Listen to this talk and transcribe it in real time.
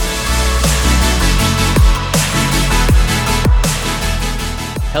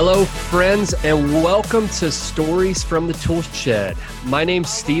Hello, friends, and welcome to Stories from the Tool Shed. My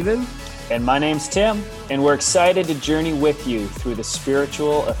name's Steven. And my name's Tim, and we're excited to journey with you through the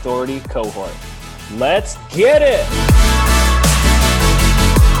Spiritual Authority Cohort. Let's get it!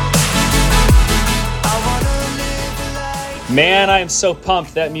 Man, I am so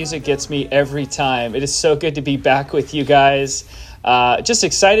pumped. That music gets me every time. It is so good to be back with you guys. Just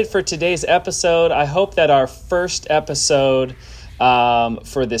excited for today's episode. I hope that our first episode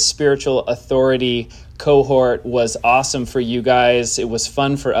for this Spiritual Authority Cohort was awesome for you guys. It was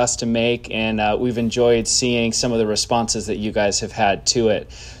fun for us to make, and we've enjoyed seeing some of the responses that you guys have had to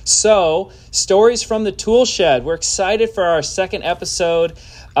it. So, Stories from the Tool Shed. We're excited for our second episode,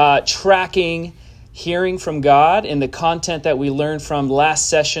 tracking hearing from God and the content that we learned from last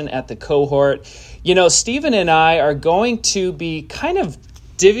session at the cohort. You know, Stephen and I are going to be kind of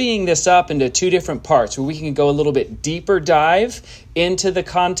divvying this up into two different parts where we can go a little bit deeper dive into the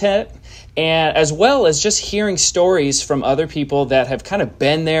content, and as well as just hearing stories from other people that have kind of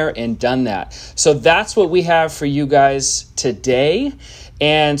been there and done that. So that's what we have for you guys today.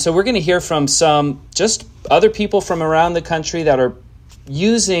 And so we're going to hear from some just other people from around the country that are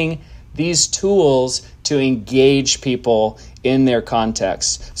using these tools to engage people in their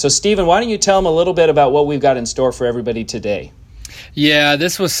context. So Stephen, why don't you tell them a little bit about what we've got in store for everybody today? Yeah,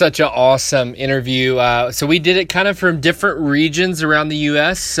 this was such an awesome interview. So we did it kind of from different regions around the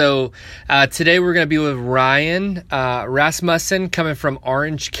U.S. So today we're going to be with Ryan Rasmussen coming from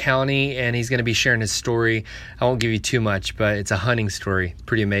Orange County, and he's going to be sharing his story. I won't give you too much, but it's a hunting story.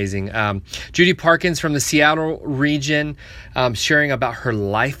 Pretty amazing. Judy Parkins from the Seattle region, sharing about her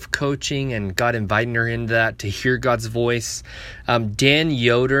life coaching and God inviting her into that to hear God's voice. Dan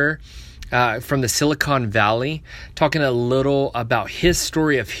Yoder from the Silicon Valley, talking a little about his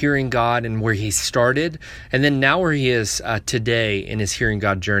story of hearing God and where he started, and then now where he is today in his hearing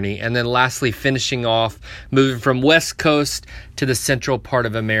God journey. And then lastly, finishing off, moving from West Coast to the central part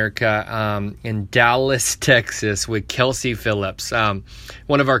of America in Dallas, Texas, with Kelsey Phillips,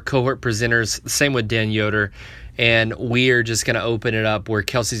 one of our cohort presenters, same with Dan Yoder. And we are just going to open it up where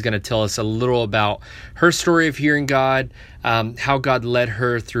Kelsey's going to tell us a little about her story of hearing God, how God led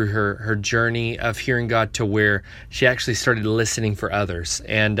her through her journey of hearing God to where she actually started listening for others.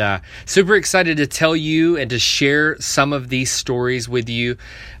 And super excited to tell you and to share some of these stories with you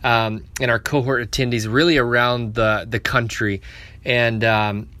and our cohort attendees really around the country. And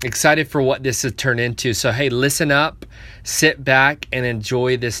excited for what this has turned into. So, hey, listen up, sit back, and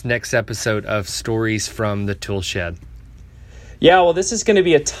enjoy this next episode of Stories from the Tool Shed. Yeah, well, this is going to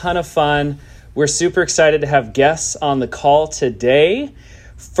be a ton of fun. We're super excited to have guests on the call today.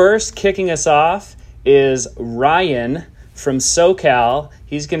 First, kicking us off is Ryan from SoCal.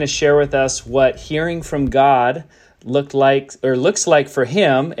 He's going to share with us what hearing from God looks like for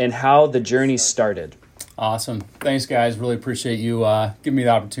him and how the journey started. Awesome. Thanks, guys. Really appreciate you giving me the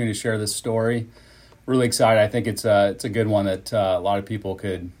opportunity to share this story. Really excited. I think it's a good one that a lot of people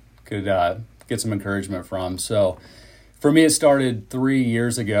could get some encouragement from. So for me, it started 3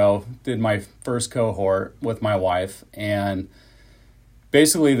 years ago. Did my first cohort with my wife, and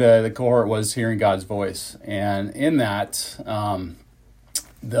basically the cohort was hearing God's voice. And in that,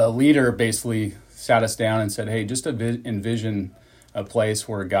 the leader basically sat us down and said, hey, just envision a place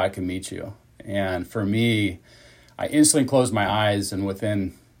where God can meet you. And for me, I instantly closed my eyes, and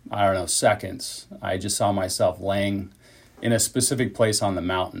within, seconds, I just saw myself laying in a specific place on the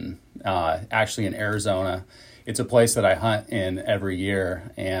mountain, actually in Arizona. It's a place that I hunt in every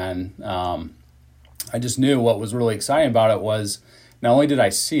year. And I just knew what was really exciting about it was not only did I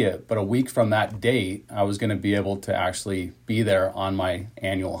see it, but a week from that date, I was going to be able to actually be there on my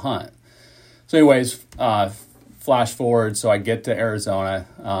annual hunt. So anyways, flash forward, so I get to Arizona,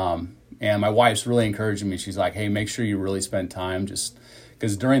 and my wife's really encouraging me. She's like, hey, make sure you really spend time, just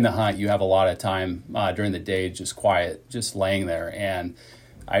because during the hunt, you have a lot of time during the day, just quiet, just laying there. And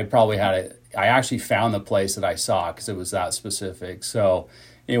I actually found the place that I saw because it was that specific. So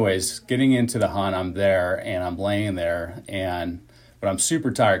anyways, getting into the hunt, I'm there and I'm laying there, but I'm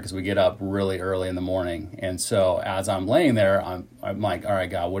super tired because we get up really early in the morning. And so as I'm laying there, I'm like, all right,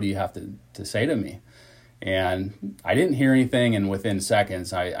 God, what do you have to say to me? And I didn't hear anything, and within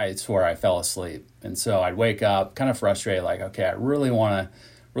seconds, I swear I fell asleep. And so I'd wake up kind of frustrated, like, okay, I really want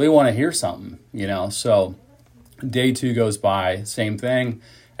to hear something, So day 2 goes by, same thing.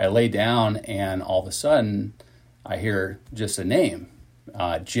 I lay down, and all of a sudden, I hear just a name,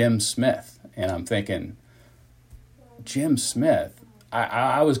 Jim Smith. And I'm thinking, Jim Smith?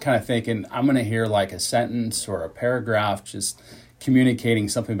 I was kind of thinking, I'm going to hear like a sentence or a paragraph just communicating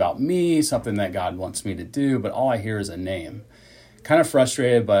something about me, something that God wants me to do, but all I hear is a name. kind of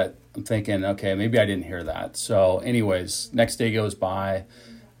frustrated, but I'm thinking, okay, maybe I didn't hear that. So anyways, next day goes by.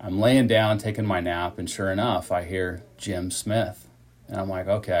 I'm laying down, taking my nap, and sure enough, I hear Jim Smith. And I'm like,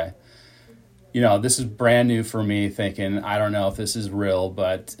 okay, this is brand new for me, thinking, I don't know if this is real,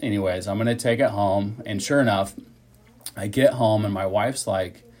 but anyways, I'm going to take it home. And sure enough, I get home and my wife's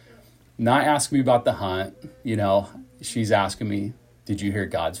like, not asking me about the hunt, she's asking me, did you hear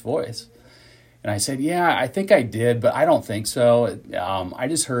God's voice? And I said, yeah, I think I did, but I don't think so.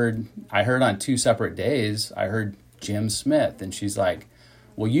 I heard on 2 separate days, I heard Jim Smith. And she's like,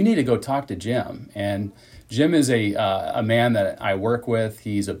 well, you need to go talk to Jim. And Jim is a man that I work with.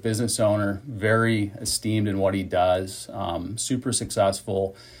 He's a business owner, very esteemed in what he does, super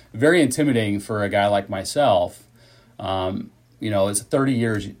successful, very intimidating for a guy like myself. It's 30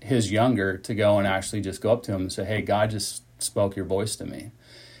 years his younger, to go and actually just go up to him and say, hey, God just spoke your voice to me.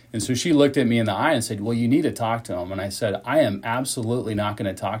 And so she looked at me in the eye and said, well, you need to talk to him. And I said, I am absolutely not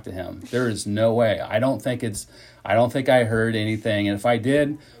going to talk to him. There is no way. I don't think I heard anything. And if I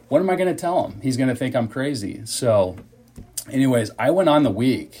did, what am I going to tell him? He's going to think I'm crazy. So anyways, I went on the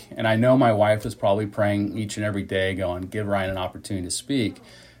week, and I know my wife was probably praying each and every day, going, give Ryan an opportunity to speak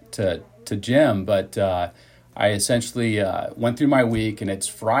to Jim. But I essentially went through my week, and it's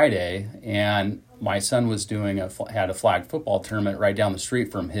Friday, and my son was had a flag football tournament right down the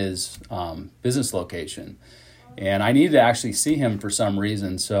street from his business location. And I needed to actually see him for some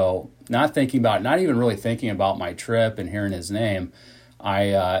reason. So not even really thinking about my trip and hearing his name,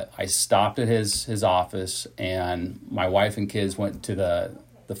 I stopped at his office, and my wife and kids went to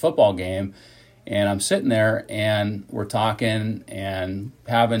the football game. And I'm sitting there, and we're talking and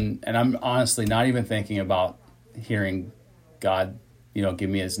I'm honestly not even thinking about hearing God, give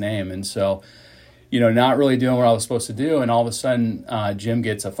me his name. And so, not really doing what I was supposed to do. And all of a sudden, Jim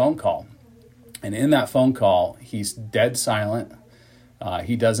gets a phone call. And in that phone call, he's dead silent.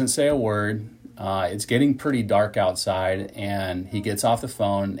 He doesn't say a word. It's getting pretty dark outside. And he gets off the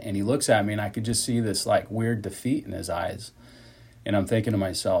phone, and he looks at me, and I could just see this like weird defeat in his eyes. And I'm thinking to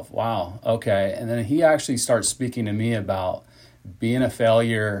myself, wow, okay. And then he actually starts speaking to me about being a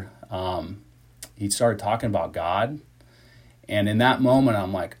failure. He started talking about God. And in that moment,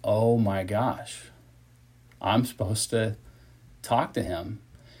 I'm like, oh my gosh, I'm supposed to talk to him.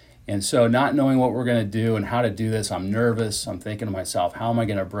 And so not knowing what we're going to do and how to do this, I'm nervous. I'm thinking to myself, how am I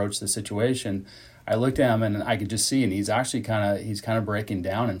going to approach the situation? I looked at him, and I could just see, and he's actually kind of breaking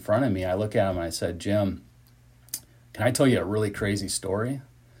down in front of me. I look at him and I said, Jim, can I tell you a really crazy story?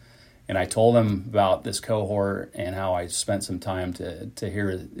 And I told him about this cohort and how I spent some time to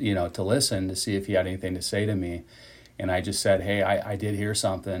hear, to listen, to see if he had anything to say to me. And I just said, hey, I did hear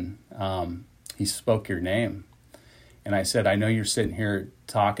something. He spoke your name. And I said, I know you're sitting here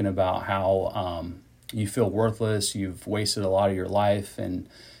talking about how you feel worthless, you've wasted a lot of your life, and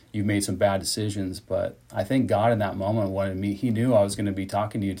you've made some bad decisions. But I think God in that moment wanted me, he knew I was going to be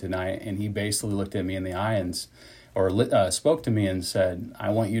talking to you tonight. And he basically looked at me in the eye and spoke to me and said, I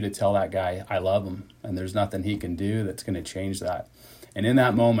want you to tell that guy I love him, and there's nothing he can do that's going to change that. And in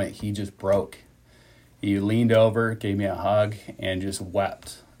that moment, he just broke. He leaned over, gave me a hug, and just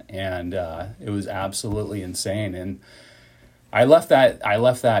wept. And it was absolutely insane. And I left that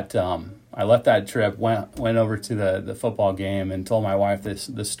trip, went over to the football game, and told my wife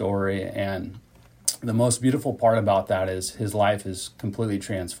this story. And the most beautiful part about that is his life is completely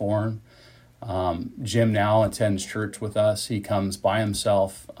transformed. Jim now attends church with us. He comes by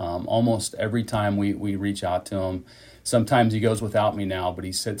himself almost every time we reach out to him. Sometimes he goes without me now, but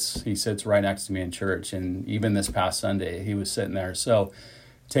he sits right next to me in church. And even this past Sunday, he was sitting there. So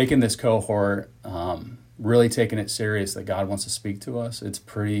taking this cohort, really taking it serious that God wants to speak to us, it's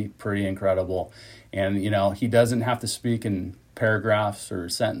pretty incredible. And, he doesn't have to speak in paragraphs or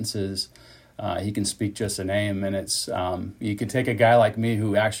sentences. He can speak just a name, and it's you could take a guy like me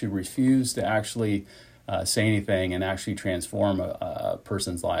who actually refused to actually say anything and actually transform a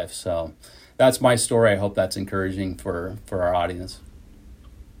person's life. So that's my story. I hope that's encouraging for our audience.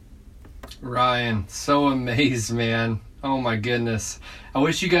 Ryan, so amazed, man. Oh my goodness. I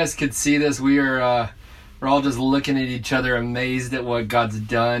wish you guys could see this. We're all just looking at each other, amazed at what God's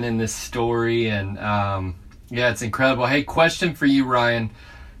done in this story. And it's incredible. Hey, question for you, Ryan.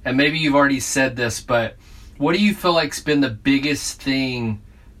 And maybe you've already said this, but what do you feel like's been the biggest thing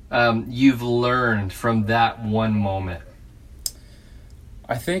you've learned from that one moment?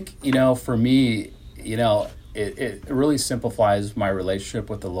 I think, for me, it really simplifies my relationship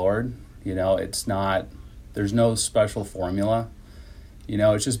with the Lord. There's no special formula.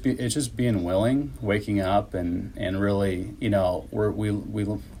 It's just being willing, waking up and really,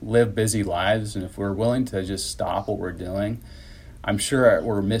 we live busy lives. And if we're willing to just stop what we're doing, I'm sure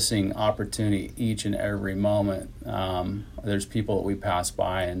we're missing opportunity each and every moment. There's people that we pass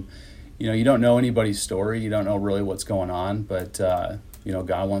by, and you don't know anybody's story. You don't know really what's going on, but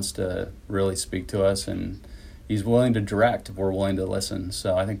God wants to really speak to us, and He's willing to direct if we're willing to listen.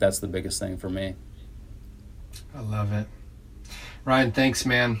 So I think that's the biggest thing for me. I love it. Ryan, thanks,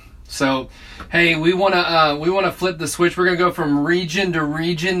 man. So, hey, we want to flip the switch. We're going to go from region to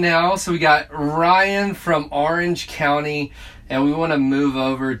region now. So we got Ryan from Orange County, and we want to move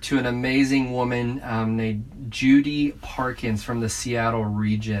over to an amazing woman named Judy Parkins from the Seattle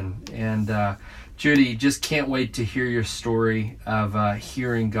region. And Judy, just can't wait to hear your story of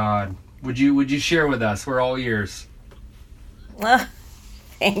hearing God. Would you share with us? We're all ears.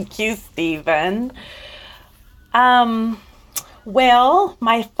 Thank you, Stephen. Well,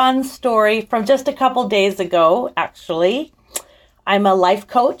 my fun story from just a couple days ago, actually. I'm a life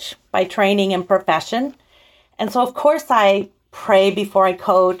coach by training and profession. And so, of course, I pray before I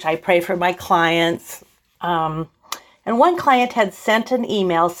coach. I pray for my clients. And one client had sent an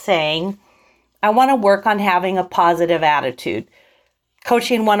email saying, I want to work on having a positive attitude.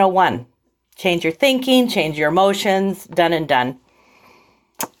 Coaching 101. Change your thinking, change your emotions, done and done.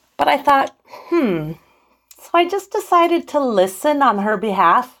 But I thought, So I just decided to listen on her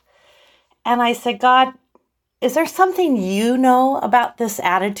behalf. And I said, God, is there something you know about this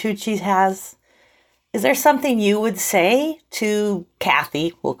attitude she has? Is there something you would say to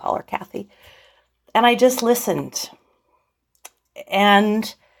Kathy? We'll call her Kathy. And I just listened.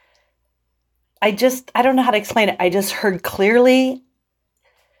 And I don't know how to explain it. I just heard clearly,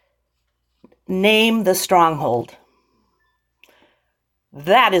 name the stronghold.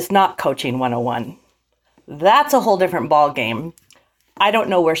 That is not coaching 101. That's a whole different ball game. I don't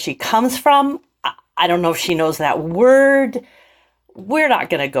know where she comes from. I don't know if she knows that word. We're not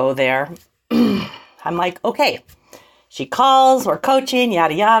going to go there. I'm like, okay, she calls, we're coaching,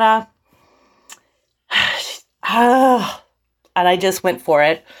 yada, yada. And I just went for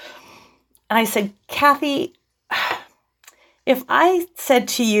it. And I said, Kathy, if I said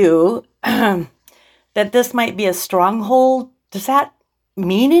to you that this might be a stronghold, does that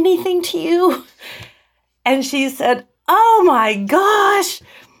mean anything to you? And she said, oh my gosh.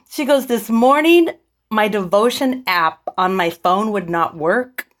 She goes, this morning, my devotion app on my phone would not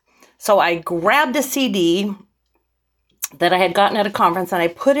work. So I grabbed a CD that I had gotten at a conference and I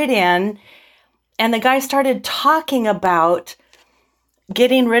put it in. And the guy started talking about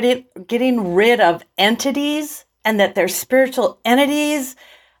getting rid of entities and that they're spiritual entities.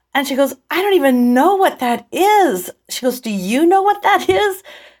 And she goes, I don't even know what that is. She goes, do you know what that is?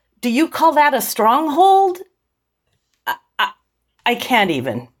 Do you call that a stronghold? I can't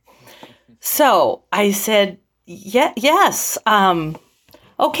even. So I said, yes.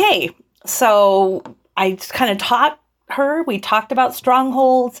 Okay. So I just kind of taught her. We talked about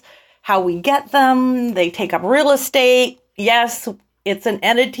strongholds, how we get them. They take up real estate. Yes, it's an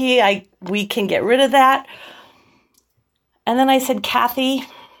entity. We can get rid of that. And then I said, Kathy,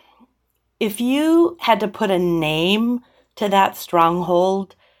 if you had to put a name to that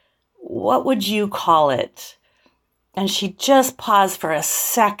stronghold, what would you call it? And she just paused for a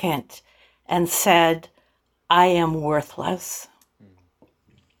second and said, I am worthless.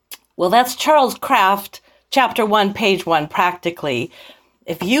 Well, that's Charles Kraft, chapter 1, page 1, practically.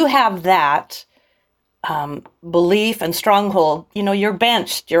 If you have that belief and stronghold, you're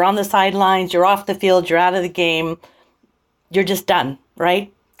benched, you're on the sidelines, you're off the field, you're out of the game, you're just done,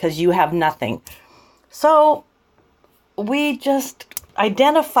 right? Because you have nothing. So we just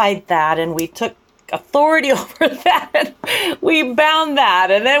identified that and we took authority over that and we bound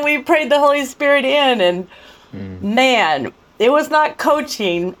that and then we prayed the Holy Spirit in and man, it was not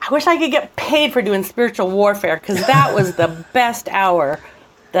coaching. I wish I could get paid for doing spiritual warfare because that was the best hour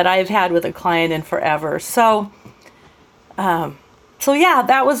that I've had with a client in forever. So yeah,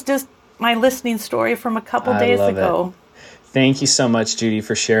 that was just my listening story from a couple days ago. Thank you so much, Judy,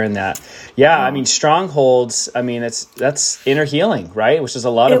 for sharing that. Yeah, I mean, strongholds, that's inner healing, right? Which is a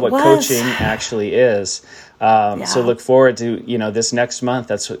lot of what coaching actually is. So look forward to, this next month.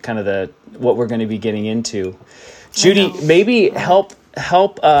 That's what we're going to be getting into. Judy, maybe help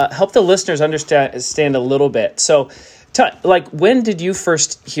the listeners understand a little bit. So, when did you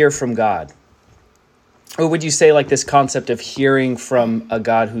first hear from God? Or would you say this concept of hearing from a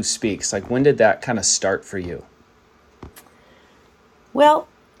God who speaks? When did that kind of start for you? Well,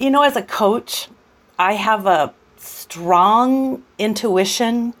 as a coach, I have a strong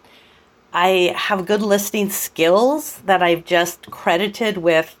intuition. I have good listening skills that I've just credited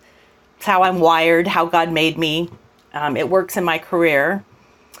with how I'm wired, how God made me. It works in my career.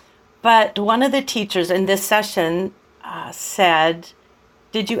 But one of the teachers in this session said,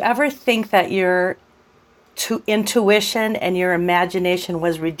 did you ever think that your intuition and your imagination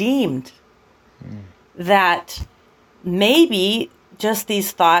was redeemed? That maybe just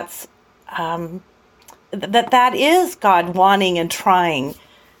these thoughts, that is God wanting and trying.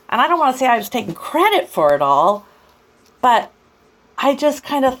 And I don't want to say I was taking credit for it all, but I just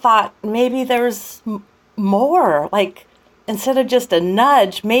kind of thought maybe there's more. Like, instead of just a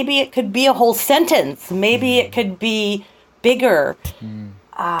nudge, maybe it could be a whole sentence. Maybe it could be bigger.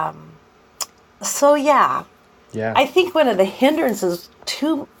 So yeah, I think one of the hindrances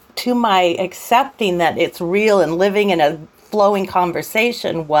to my accepting that it's real and living in a flowing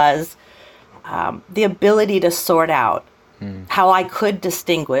conversation was the ability to sort out how I could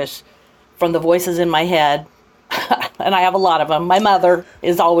distinguish from the voices in my head. And I have a lot of them. My mother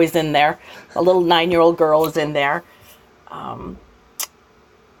is always in there. A little 9-year-old girl is in there. And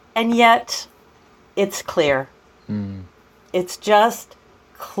yet it's clear. It's just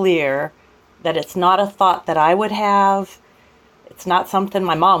clear that it's not a thought that I would have. It's not something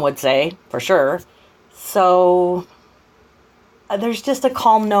my mom would say, for sure. So there's just a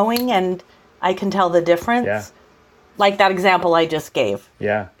calm knowing, and I can tell the difference. Yeah. Like that example I just gave.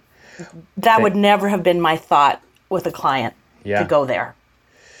 Yeah. That would never have been my thought with a client to go there.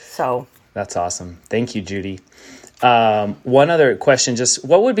 So that's awesome. Thank you, Judy. One other question, just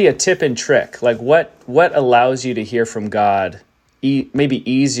what would be a tip and trick? Like what allows you to hear from God maybe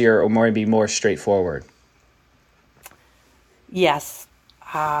easier or maybe more straightforward? Yes.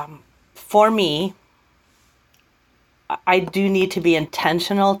 For me, I do need to be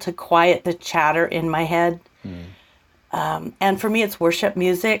intentional to quiet the chatter in my head. And for me, it's worship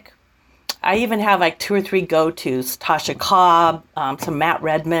music. I even have like 2 or 3 go-tos, Tasha Cobb, some Matt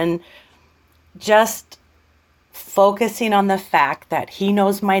Redman, just focusing on the fact that he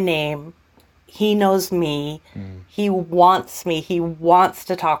knows my name, he knows me, he wants me, he wants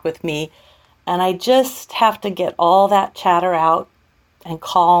to talk with me, and I just have to get all that chatter out and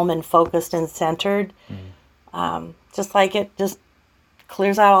calm and focused and centered, just like it just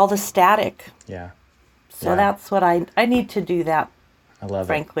clears out all the static. Yeah. So that's what I need to do that. I love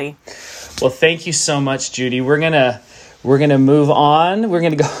frankly. Well, thank you so much, Judy. We're gonna move on.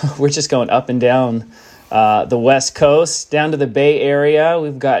 We're just going up and down the West Coast, down to the Bay Area.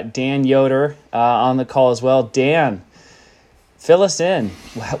 We've got Dan Yoder on the call as well. Dan, fill us in.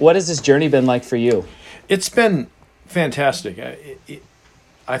 What has this journey been like for you? It's been fantastic.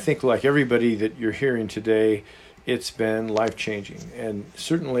 I think like everybody that you're hearing today, it's been life-changing. And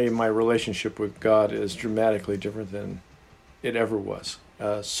certainly my relationship with God is dramatically different than it ever was.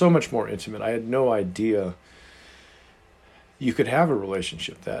 So much more intimate. I had no idea you could have a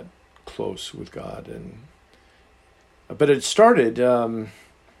relationship that close with God. But it started, I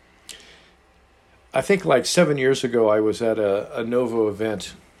think like 7 years ago, I was at a Novo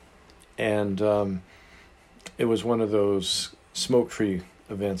event, and it was one of those smoke-free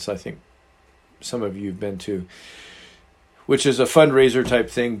events I think some of you have been to, which is a fundraiser type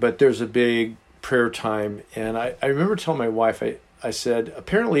thing, but there's a big prayer time. And I remember telling my wife, I said,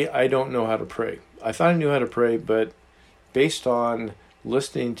 apparently I don't know how to pray. I thought I knew how to pray, but based on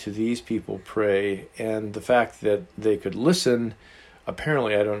listening to these people pray and the fact that they could listen,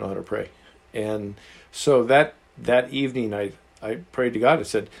 apparently I don't know how to pray. And so that evening I prayed to God. I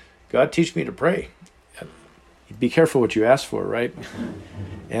said, God, teach me to pray. Be careful what you ask for, right?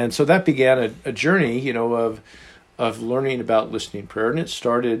 And so that began a journey, of learning about listening prayer. And it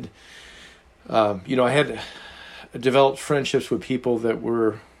started, I had developed friendships with people that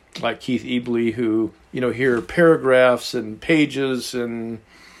were like Keith Ebley, who, hear paragraphs and pages and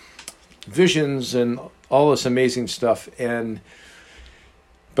visions and all this amazing stuff.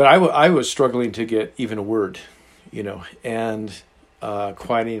 But I was struggling to get even a word, and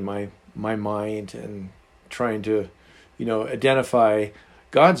quieting my mind and trying to, identify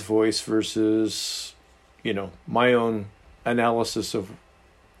God's voice versus, my own analysis of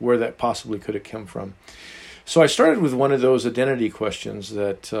where that possibly could have come from. So I started with one of those identity questions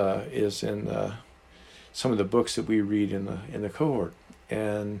that is in some of the books that we read in the cohort.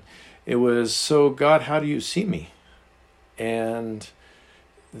 And it was, so God, how do you see me? And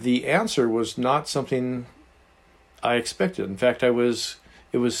the answer was not something I expected. In fact, it was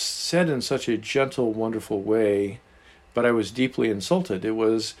said in such a gentle, wonderful way, but I was deeply insulted. It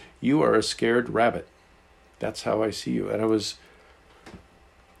was, you are a scared rabbit. That's how I see you. And I was,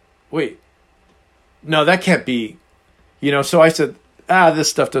 wait, no, that can't be, so I said, this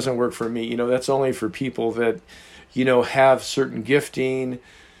stuff doesn't work for me. That's only for people that, have certain gifting.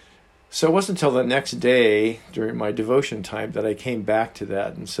 So it wasn't until the next day during my devotion time that I came back to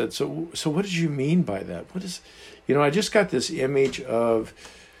that and said, so what did you mean by that? What is, I just got this image of,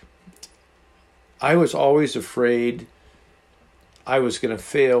 I was always afraid I was going to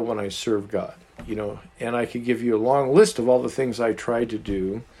fail when I served God, and I could give you a long list of all the things I tried to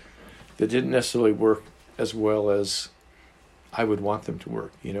do that didn't necessarily work as well as I would want them to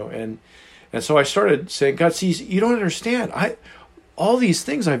work, and so I started saying, God, see, you don't understand. All these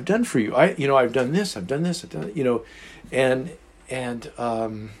things I've done for you. I've done this, I've done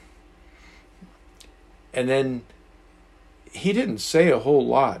and then he didn't say a whole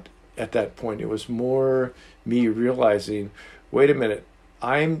lot at that point. It was more me realizing, wait a minute,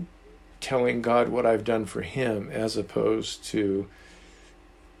 I'm telling God what I've done for him as opposed to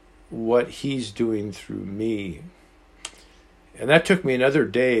what he's doing through me. And that took me another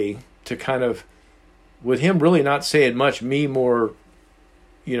day to kind of, with him really not saying much, me more,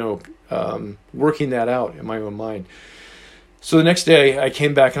 working that out in my own mind. So the next day I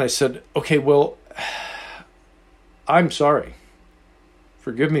came back and I said, okay, well, I'm sorry.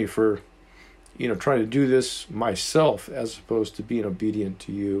 Forgive me for, trying to do this myself as opposed to being obedient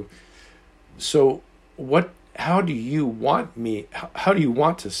to you. So how do you want me? How do you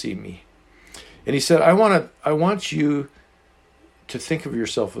want to see me? And he said, I want you to think of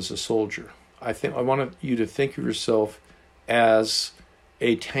yourself as a soldier. I want you to think of yourself as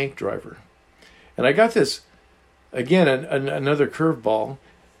a tank driver. And I got this, again, another curveball,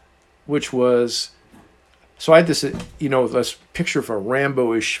 which was, so I had this, this picture of a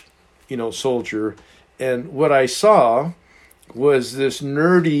Rambo-ish, soldier. And what I saw was this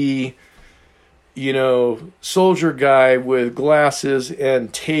nerdy, soldier guy with glasses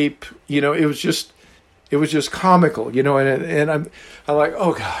and tape. It was just comical, and I'm like,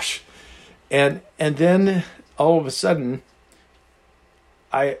 oh gosh. And then all of a sudden,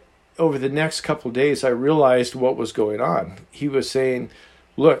 over the next couple of days, I realized what was going on. He was saying,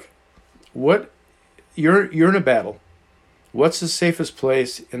 look, you're in a battle. What's the safest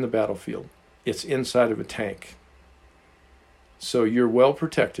place in the battlefield? It's inside of a tank. So you're well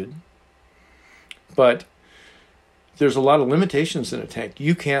protected, but there's a lot of limitations in a tank.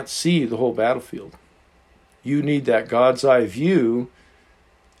 You can't see the whole battlefield. You need that God's eye view,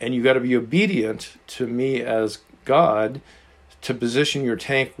 and you got to be obedient to me as God to position your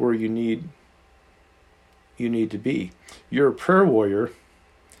tank where you need to be. You're a prayer warrior,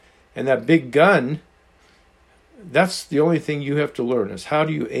 and that big gun, that's the only thing you have to learn, is how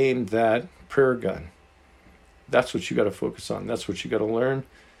do you aim that prayer gun. That's what you got to focus on. That's what you got to learn.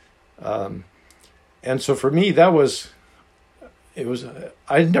 And so for me, I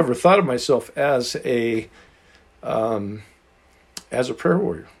never thought of myself as a prayer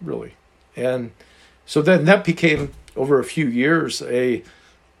warrior, really. And so then that became, over a few years,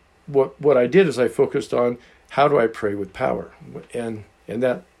 what I did is I focused on how do I pray with power, and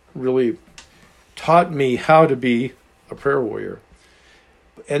that really taught me how to be a prayer warrior.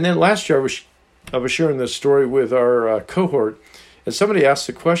 And then last year I was sharing this story with our cohort, and somebody asked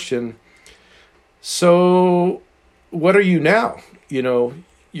the question, so what are you now?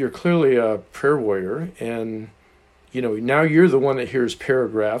 You're clearly a prayer warrior, and now you're the one that hears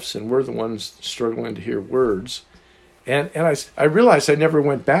paragraphs, and we're the ones struggling to hear words. And I realized I never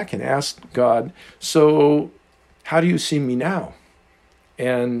went back and asked God, so how do you see me now?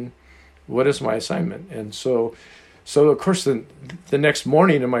 And what is my assignment? And so of course, the next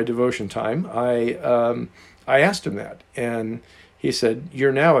morning in my devotion time, I asked him that. And he said,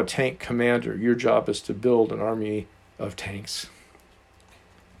 you're now a tank commander. Your job is to build an army of tanks.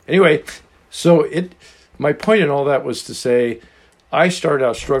 Anyway, so my point in all that was to say, I started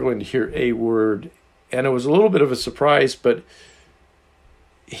out struggling to hear a word, and it was a little bit of a surprise, but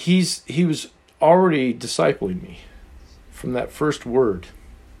he was already discipling me from that first word.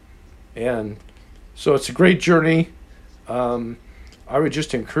 And so it's a great journey. I would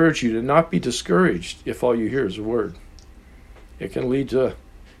just encourage you to not be discouraged if all you hear is a word. It can lead to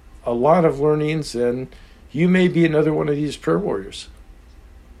a lot of learnings, and you may be another one of these prayer warriors.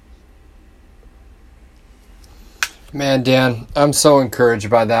 Man, Dan, I'm so encouraged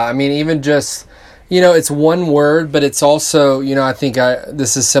by that. I mean, even just, it's one word, but it's also, I think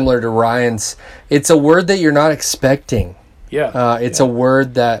this is similar to Ryan's. It's a word that you're not expecting. Yeah. It's a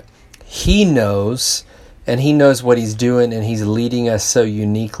word that he knows, and he knows what he's doing, and he's leading us so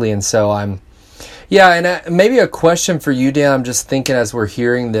uniquely. And so maybe a question for you, Dan, I'm just thinking as we're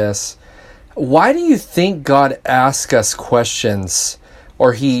hearing this, why do you think God asks us questions,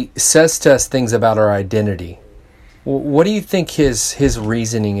 or he says to us things about our identity? What do you think his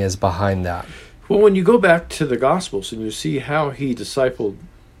reasoning is behind that? Well, when you go back to the Gospels and you see how he discipled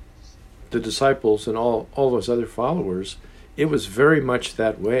the disciples and all those other followers, it was very much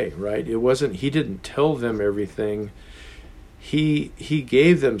that way, right? It wasn't, he didn't tell them everything. He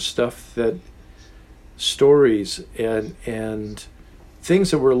gave them stuff, that stories and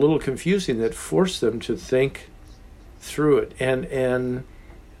things that were a little confusing, that forced them to think through it. And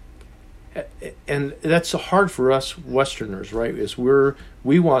that's hard for us Westerners, right? Is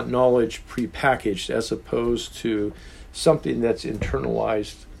we want knowledge prepackaged as opposed to something that's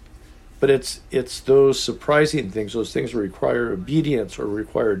internalized. But it's those surprising things, those things that require obedience or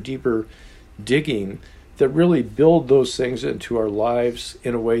require deeper digging, that really build those things into our lives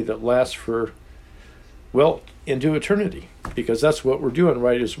in a way that lasts for, well, into eternity. Because that's what we're doing,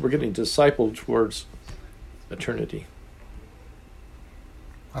 right? Is we're getting discipled towards eternity.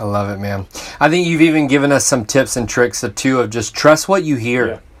 I love it, man. I think you've even given us some tips and tricks too, of just trust what you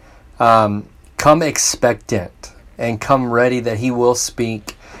hear. Yeah. Come expectant and come ready that he will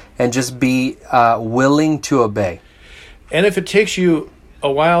speak, and just be willing to obey. And if it takes you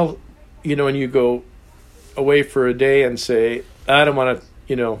a while, and you go away for a day and say, I don't want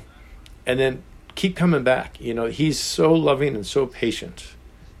to, and then keep coming back. He's so loving and so patient.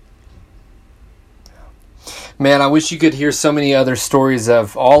 Man, I wish you could hear so many other stories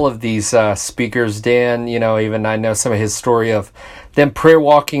of all of these speakers. Dan, even I know some of his story of them prayer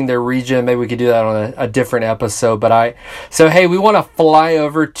walking their region. Maybe we could do that on a different episode. But hey, we want to fly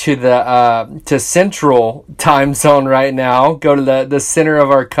over to the to Central Time Zone right now. Go to the center of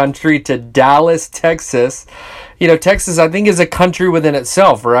our country, to Dallas, Texas. Texas, I think, is a country within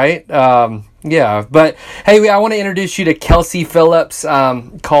itself, right? Yeah, but hey, I want to introduce you to Kelsey Phillips,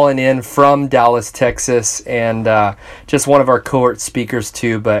 calling in from Dallas, Texas, and just one of our cohort speakers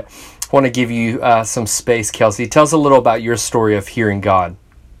too. But I want to give you some space, Kelsey. Tell us a little about your story of hearing God.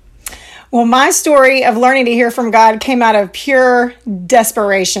 Well, my story of learning to hear from God came out of pure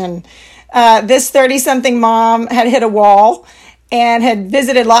desperation. This 30-something mom had hit a wall and had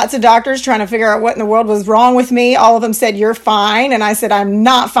visited lots of doctors trying to figure out what in the world was wrong with me. All of them said, "You're fine." And I said, "I'm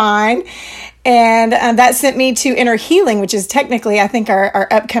not fine." And that sent me to Inner Healing, which is technically, I think, our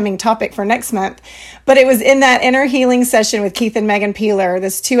upcoming topic for next month. But it was in that Inner Healing session with Keith and Megan Peeler,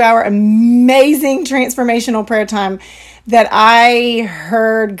 this 2-hour amazing transformational prayer time, that I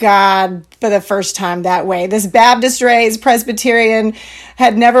heard God for the first time that way. This Baptist raised Presbyterian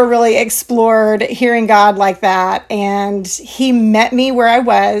had never really explored hearing God like that. And he met me where I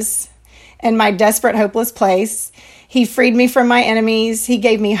was in my desperate, hopeless place. He freed me from my enemies. He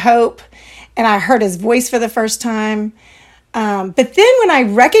gave me hope. And I heard his voice for the first time. But then when I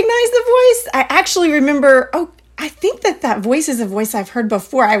recognized the voice, I actually remember, I think that voice is a voice I've heard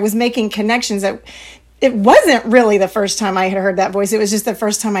before. I was making connections that it wasn't really the first time I had heard that voice. It was just the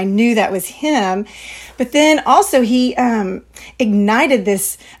first time I knew that was him. But then also he ignited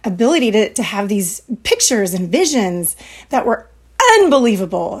this ability to have these pictures and visions that were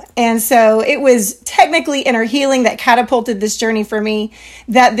unbelievable. And so it was technically Inner Healing that catapulted this journey for me,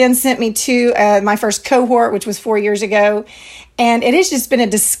 that then sent me to my first cohort, which was 4 years ago. And it has just been a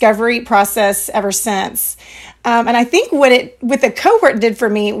discovery process ever since. And I think what the cohort did for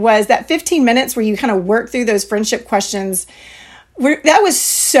me was that 15 minutes where you kind of work through those friendship questions, that was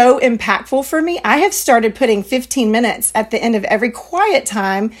so impactful for me. I have started putting 15 minutes at the end of every quiet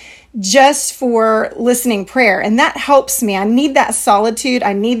time just for listening prayer. And that helps me. I need that solitude.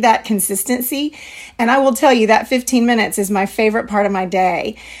 I need that consistency. And I will tell you that 15 minutes is my favorite part of my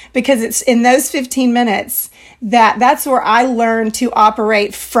day, because it's in those 15 minutes that's where I learn to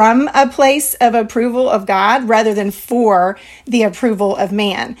operate from a place of approval of God rather than for the approval of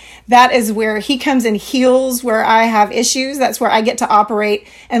man. That is where he comes and heals where I have issues. That's where I get to operate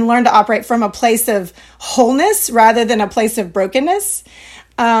and learn to operate from a place of wholeness rather than a place of brokenness.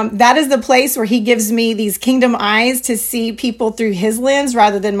 That is the place where he gives me these kingdom eyes to see people through his lens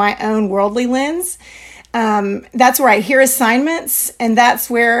rather than my own worldly lens. That's where I hear assignments, and that's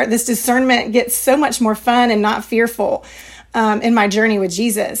where this discernment gets so much more fun and not fearful in my journey with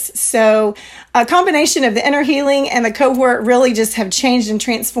Jesus. So a combination of the Inner Healing and the cohort really just have changed and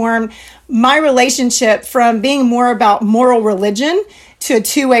transformed my relationship from being more about moral religion to a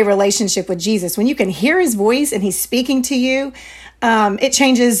two-way relationship with Jesus. When you can hear his voice and he's speaking to you, it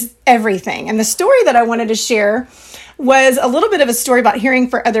changes everything. And the story that I wanted to share was a little bit of a story about hearing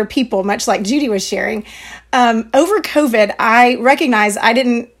for other people, much like Judy was sharing. Over COVID, I recognized I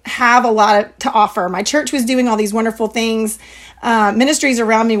didn't have a lot to offer. My church was doing all these wonderful things. Ministries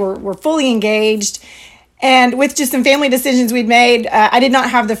around me were fully engaged. And with just some family decisions we'd made, I did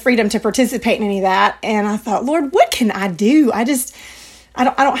not have the freedom to participate in any of that. And I thought, Lord, what can I do? I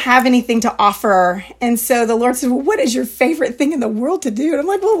don't have anything to offer. And so the Lord said, well, what is your favorite thing in the world to do? And I'm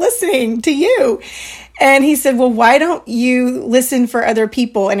like, well, listening to you. And he said, well, why don't you listen for other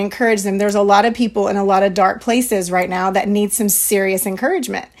people and encourage them? There's a lot of people in a lot of dark places right now that need some serious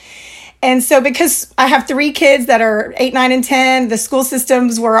encouragement. And so because I have 3 kids that are 8, 9, and 10, the school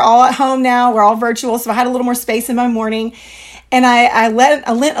systems were all at home now. We're all virtual. So I had a little more space in my morning. And I lent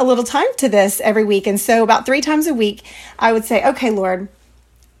a little time to this every week. And so about 3 times a week, I would say, okay, Lord,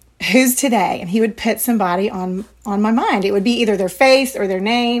 who's today? And he would put somebody on my mind. It would be either their face or their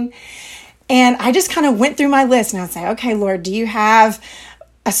name. And I just kind of went through my list and I'd say, okay, Lord, do you have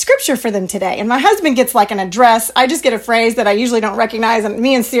a scripture for them today? And my husband gets like an address. I just get a phrase that I usually don't recognize. And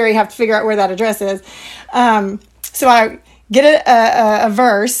me and Siri have to figure out where that address is. So I get a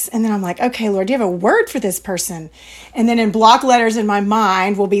verse, and then I'm like, okay, Lord, do you have a word for this person? And then in block letters in my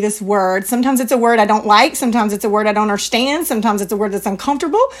mind will be this word. Sometimes it's a word I don't like. Sometimes it's a word I don't understand. Sometimes it's a word that's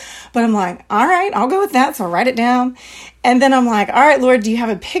uncomfortable. But I'm like, all right, I'll go with that. So I write it down. And then I'm like, all right, Lord, do you have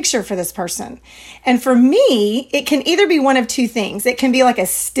a picture for this person? And for me, it can either be one of 2 things. It can be like a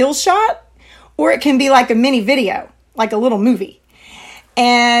still shot, or it can be like a mini video, like a little movie.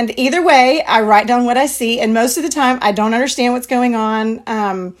 And either way, I write down what I see. And most of the time, I don't understand what's going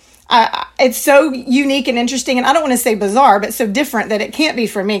on. It's so unique and interesting. And I don't want to say bizarre, but so different that it can't be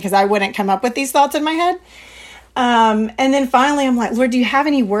for me because I wouldn't come up with these thoughts in my head. And then finally, I'm like, Lord, do you have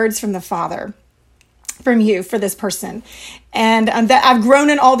any words from the Father, from you, for this person? And that I've grown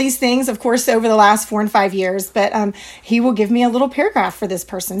in all these things, of course, over the last 4 and 5 years. But he will give me a little paragraph for this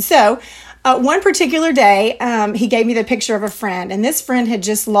person. So one particular day, he gave me the picture of a friend, and this friend had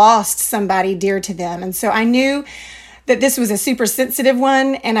just lost somebody dear to them. And so I knew that this was a super sensitive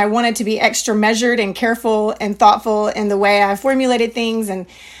one, and I wanted to be extra measured and careful and thoughtful in the way I formulated things. And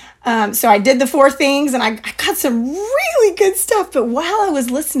so I did the 4 things, and I got some really good stuff. But while I was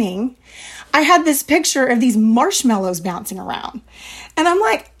listening, I had this picture of these marshmallows bouncing around. And I'm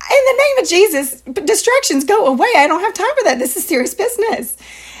like, in the name of Jesus, distractions, go away. I don't have time for that. This is serious business.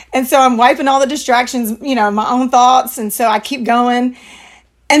 And so I'm wiping all the distractions, my own thoughts. And so I keep going.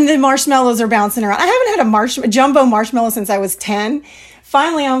 And the marshmallows are bouncing around. I haven't had a jumbo marshmallow since I was 10.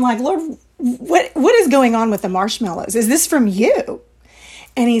 Finally, I'm like, Lord, what is going on with the marshmallows? Is this from you?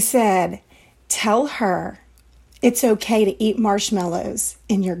 And he said, tell her it's okay to eat marshmallows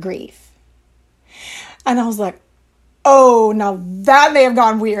in your grief. And I was like, oh, now that may have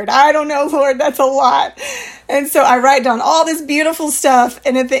gone weird. I don't know, Lord, that's a lot. And so I write down all this beautiful stuff.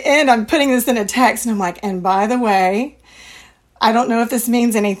 And at the end, I'm putting this in a text. And I'm like, and by the way, I don't know if this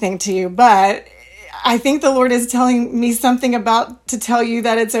means anything to you, but I think the Lord is telling me something about to tell you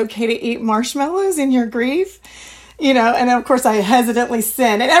that it's okay to eat marshmallows in your grief. And of course I hesitantly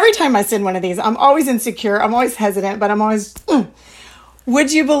sin. And every time I send one of these, I'm always insecure. I'm always hesitant, but I'm always,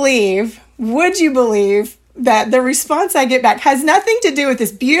 would you believe that the response I get back has nothing to do with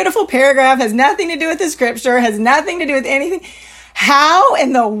this beautiful paragraph, has nothing to do with the scripture, has nothing to do with anything. How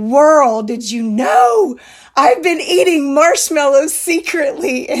in the world did you know I've been eating marshmallows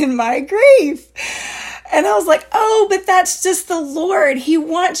secretly in my grief? And I was like, oh, but that's just the Lord. He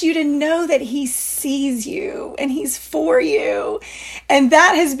wants you to know that he sees you and he's for you. And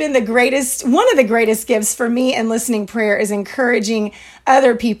that has been one of the greatest gifts for me in listening prayer, is encouraging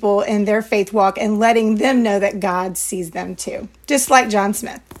other people in their faith walk and letting them know that God sees them too. Just like John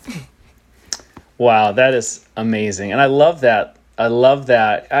Smith. Wow, that is amazing. And I love that.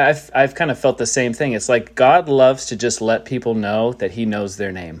 I've kind of felt the same thing. It's like God loves to just let people know that he knows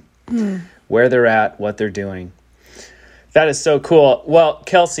their name. Where they're at, what they're doing. That is so cool. Well,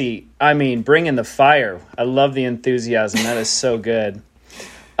 Kelsey, bring in the fire. I love the enthusiasm. That is so good.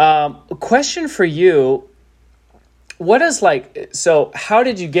 A question for you. How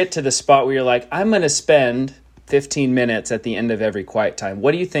did you get to the spot where you're like, I'm going to spend 15 minutes at the end of every quiet time?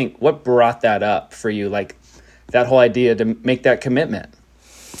 What do you think? What brought that up for you? Like that whole idea to make that commitment?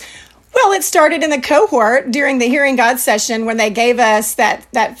 Well, it started in the cohort during the Hearing God session when they gave us that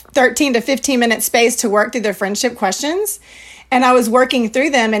 13 to 15 minute space to work through the friendship questions. And I was working through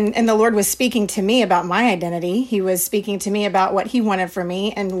them, and the Lord was speaking to me about my identity. He was speaking to me about what he wanted from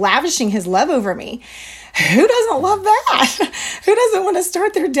me and lavishing his love over me. Who doesn't love that? Who doesn't want to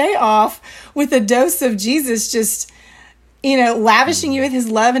start their day off with a dose of Jesus just, lavishing you with his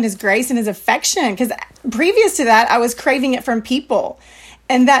love and his grace and his affection? Because previous to that, I was craving it from people.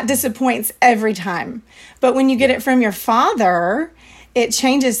 And that disappoints every time. But when you get it from your Father, it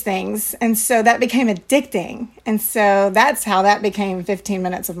changes things. And so that became addicting. And so that's how that became 15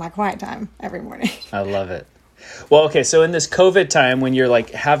 minutes of my quiet time every morning. I love it. Well, okay, so in this COVID time when you're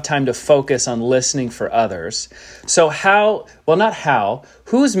like have time to focus on listening for others, so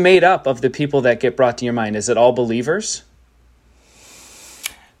who's made up of the people that get brought to your mind? Is it all believers?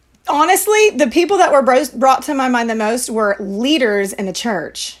 Honestly, the people that were brought to my mind the most were leaders in the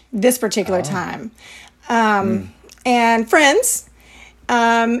church this particular time, and friends,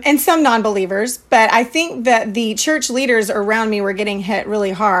 and some non-believers. But I think that the church leaders around me were getting hit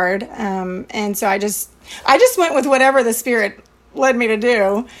really hard, and so I just went with whatever the Spirit led me to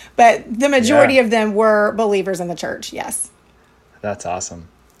do. But the majority of them were believers in the church. Yes, that's awesome,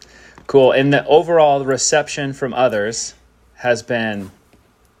 cool. And the overall reception from others has been.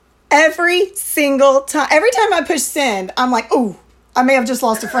 Every single time, every time I push send, I'm like, "Ooh, I may have just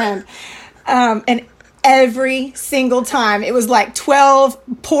lost a friend." And every single time, it was like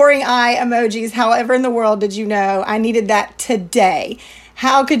 12 pouring eye emojis. However in the world did you know I needed that today?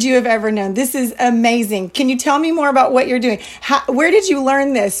 How could you have ever known? This is amazing. Can you tell me more about what you're doing? Where did you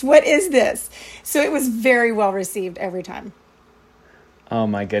learn this? What is this? So it was very well received every time. Oh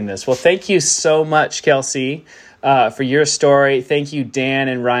my goodness. Well, thank you so much, Kelsey. For your story. Thank you, Dan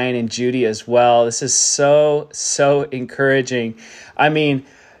and Ryan and Judy as well. This is so encouraging. I mean,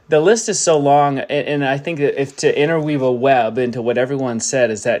 the list is so long, and I think that if to interweave a web into what everyone said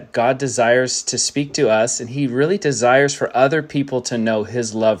is that God desires to speak to us, and he really desires for other people to know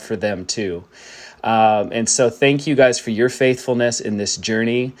his love for them too. And so thank you guys for your faithfulness in this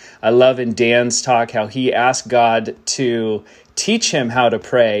journey. I love in Dan's talk how he asked God to teach him how to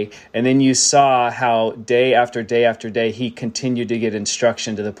pray. And then you saw how day after day after day, he continued to get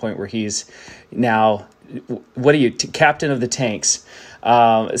instruction to the point where he's now, captain of the tanks.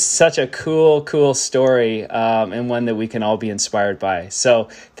 Such a cool story, and one that we can all be inspired by. So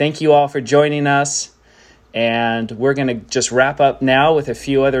thank you all for joining us. And we're going to just wrap up now with a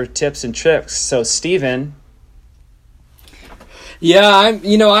few other tips and tricks. So Stephen. Yeah,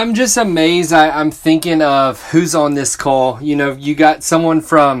 I'm just amazed. I'm thinking of who's on this call. You got someone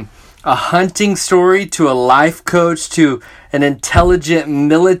from a hunting story to a life coach to an intelligent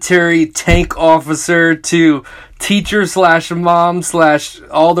military tank officer to teacher / mom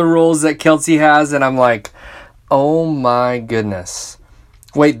 / all the roles that Kelsey has. And I'm like, oh my goodness.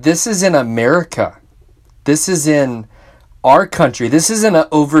 Wait, this is in America. This is in our country. This isn't an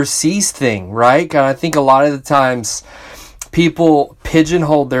overseas thing, right? And I think a lot of the times people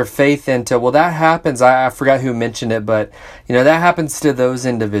pigeonhole their faith into, well, that happens. I forgot who mentioned it, but that happens to those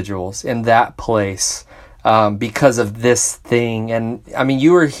individuals in that place because of this thing. And I mean,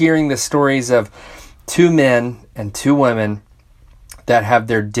 you were hearing the stories of 2 men and 2 women that have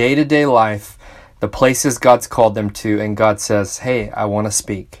their day-to-day life, the places God's called them to, and God says, hey, I want to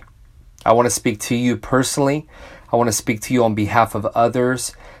speak. I want to speak to you personally. I want to speak to you on behalf of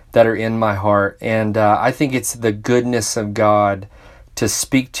others that are in my heart. And I think it's the goodness of God to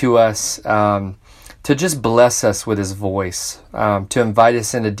speak to us, to just bless us with his voice, to invite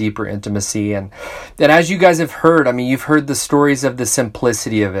us into deeper intimacy. And as you guys have heard, I mean, you've heard the stories of the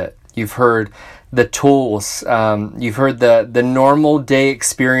simplicity of it. You've heard the tools. You've heard the normal day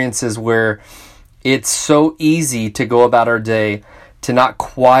experiences where it's so easy to go about our day, to not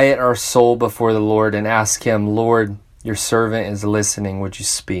quiet our soul before the Lord and ask him, Lord, your servant is listening. Would you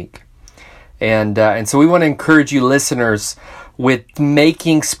speak? And so we want to encourage you listeners with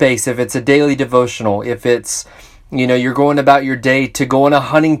making space. If it's a daily devotional, if it's, you're going about your day to go on a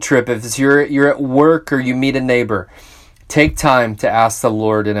hunting trip, if it's you're at work or you meet a neighbor, take time to ask the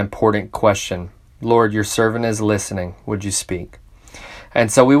Lord an important question. Lord, your servant is listening. Would you speak? And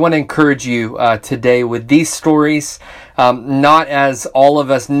so we want to encourage you today with these stories, not as all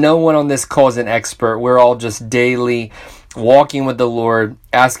of us, no one on this call is an expert. We're all just daily walking with the Lord,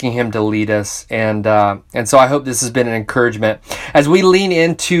 asking him to lead us. And so I hope this has been an encouragement. As we lean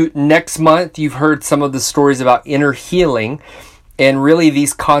into next month, you've heard some of the stories about inner healing, and really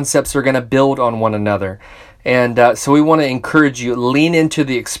these concepts are going to build on one another. And so we want to encourage you, lean into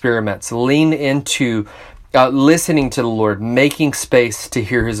the experiments, lean into listening to the Lord, making space to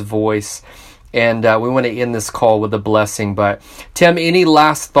hear his voice. And we want to end this call with a blessing. But Tim, any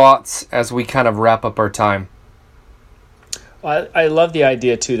last thoughts as we kind of wrap up our time? Well, I love the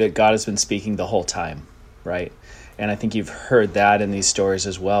idea too that God has been speaking the whole time, right? And I think you've heard that in these stories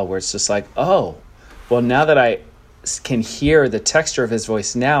as well, where it's just like, oh, well, now that I can hear the texture of his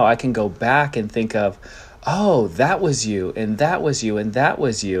voice now, I can go back and think of, oh, that was you, and that was you, and that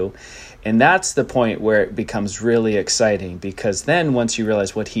was you. And that's the point where it becomes really exciting, because then once you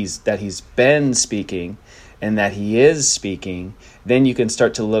realize that he's been speaking and that he is speaking, then you can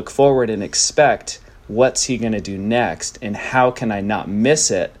start to look forward and expect what's he going to do next and how can I not miss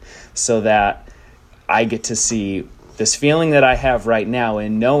it so that I get to see this feeling that I have right now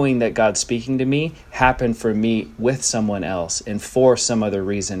and knowing that God's speaking to me happen for me with someone else and for some other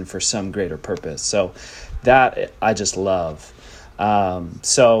reason, for some greater purpose. So that I just love.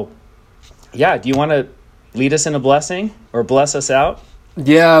 So yeah, do you want to lead us in a blessing or bless us out?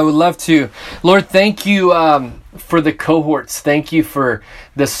 Yeah, I would love to. Lord, thank you for the cohorts. Thank you for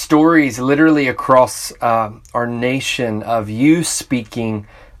the stories literally across our nation of you speaking,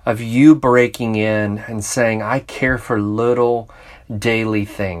 of you breaking in and saying, I care for little daily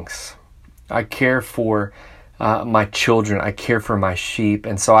things. I care for my children. I care for my sheep.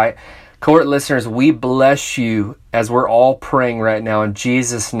 And so cohort listeners, we bless you as we're all praying right now in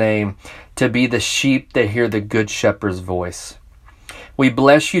Jesus' name to be the sheep that hear the good shepherd's voice. We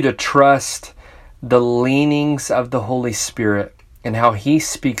bless you to trust the leanings of the Holy Spirit and how he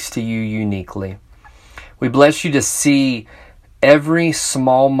speaks to you uniquely. We bless you to see every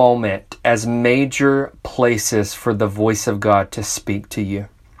small moment as major places for the voice of God to speak to you.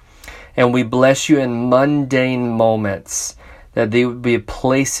 And we bless you in mundane moments that they would be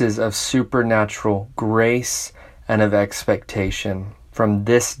places of supernatural grace and of expectation from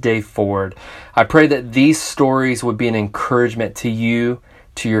this day forward. I pray that these stories would be an encouragement to you,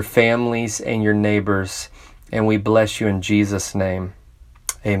 to your families, and your neighbors. And we bless you in Jesus' name.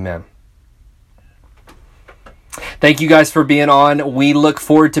 Amen. Thank you guys for being on. We look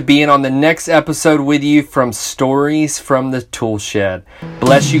forward to being on the next episode with you from Stories from the Tool Shed.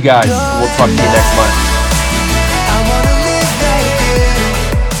 Bless you guys. We'll talk to you next month.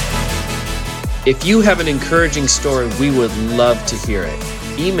 If you have an encouraging story, we would love to hear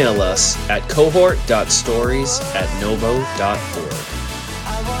it. Email us at cohort.stories@novo.org.